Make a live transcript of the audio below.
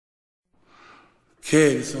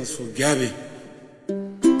Okay, this one's for Gabby.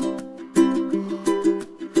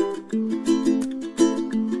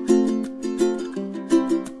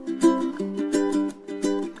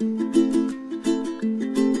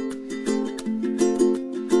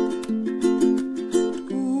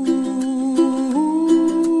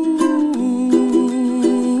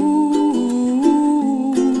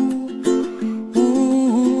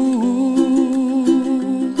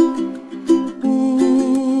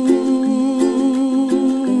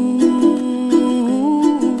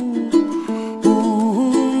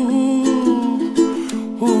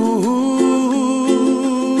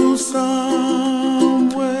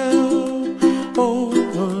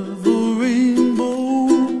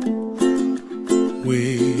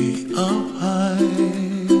 Way up high,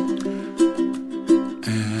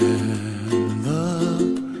 and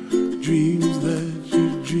the dreams that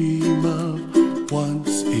you dream of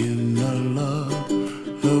once in a lullaby.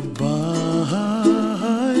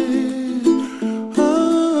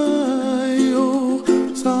 Oh,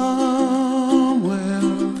 somewhere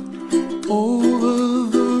over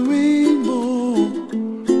the rainbow,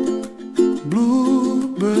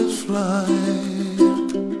 bluebirds fly.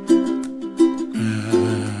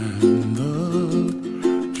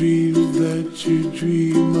 Dreams that you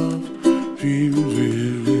dream of, dreams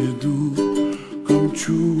really do come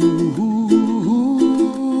true.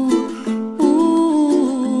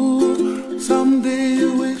 Ooh, someday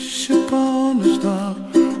you wish upon a star,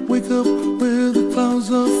 wake up where the clouds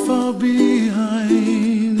are far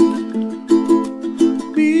behind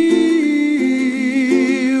me,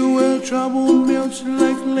 where trouble melts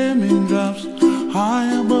like lemon drops,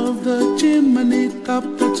 high above the chimney top.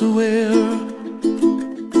 That's where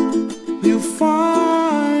you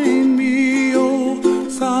find me, oh,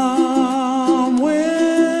 somewhere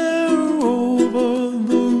over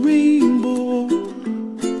the rainbow,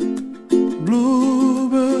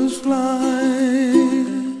 bluebirds fly,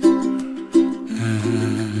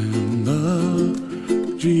 and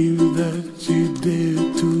the dream that you dare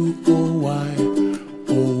to, oh why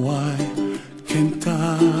can't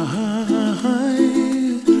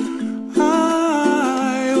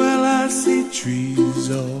well, I see trees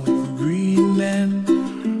of Greenland,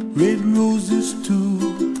 red roses too.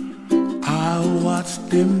 I watch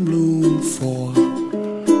them bloom for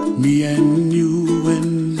me and you,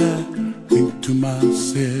 and I think to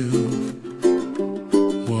myself,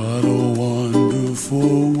 what a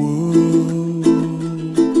wonderful world.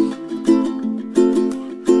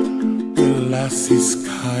 Well, I see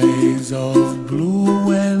skies of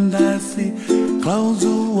blue, and I see clouds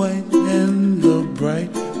of white, and the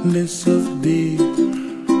brightness of day.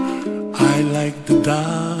 I like the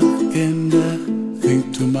dark, and I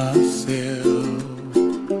think to myself,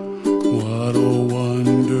 what a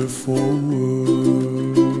wonderful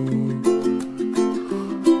world.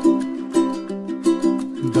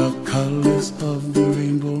 The colors of the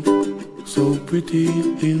rainbow, so pretty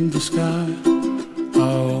in the sky,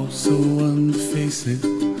 are also on the faces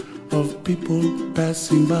of people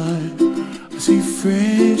passing by. I see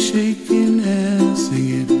friends shaking hands,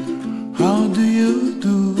 singing, how do you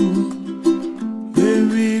do? They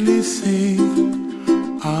really say,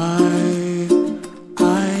 I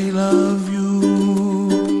love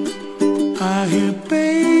you. I hear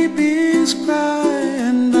babies cry,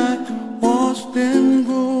 and I watch them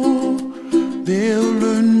grow. They'll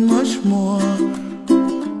learn much more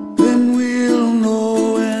than we'll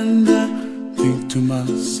know, and I think to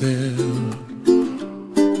myself,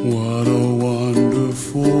 what a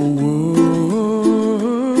wonderful world.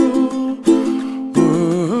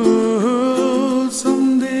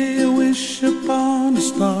 Someday I wish upon a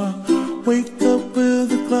star, wake up where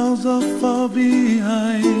the clouds are far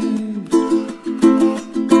behind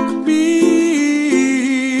me,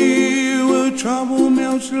 where trouble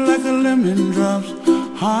melts like a lemon drops,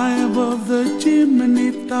 high above the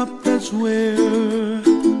chimney top. That's where